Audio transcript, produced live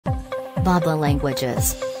bab.la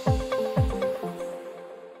languages.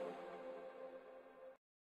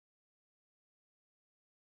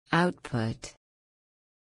 Output.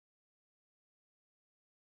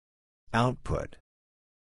 Output.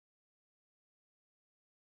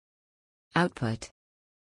 Output.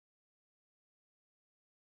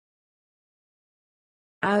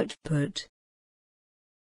 Output.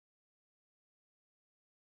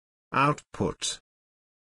 Output.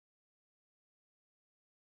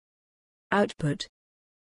 Output.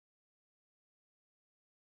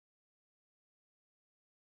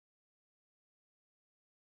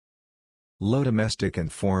 Low domestic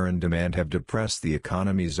and foreign demand have depressed the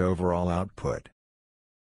economy's overall output.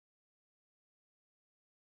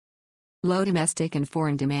 Low domestic and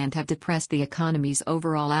foreign demand have depressed the economy's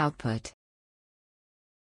overall output.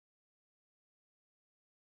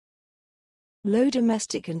 Low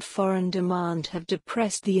domestic and foreign demand have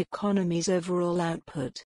depressed the economy's overall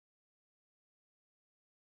output.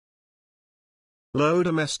 Low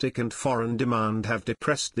domestic and foreign demand have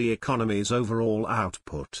depressed the economy's overall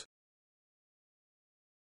output.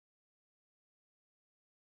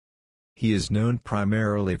 He is known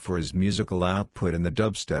primarily for his musical output in the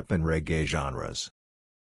dubstep and reggae genres.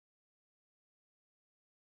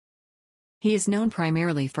 He is known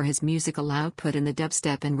primarily for his musical output in the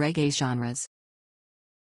dubstep and reggae genres.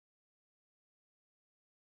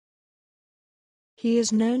 He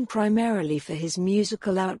is known primarily for his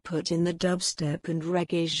musical output in the dubstep and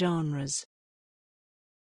reggae genres.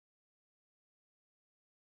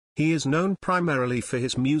 He is known primarily for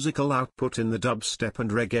his musical output in the dubstep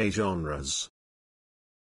and reggae genres.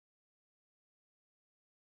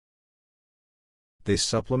 They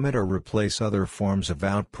supplement or replace other forms of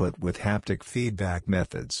output with haptic feedback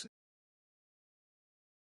methods.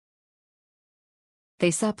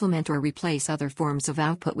 They supplement or replace other forms of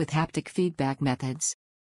output with haptic feedback methods.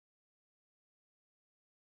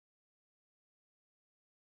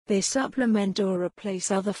 They supplement or replace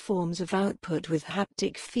other forms of output with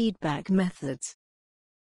haptic feedback methods.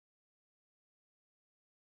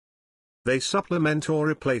 They supplement or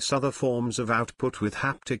replace other forms of output with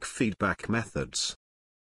haptic feedback methods.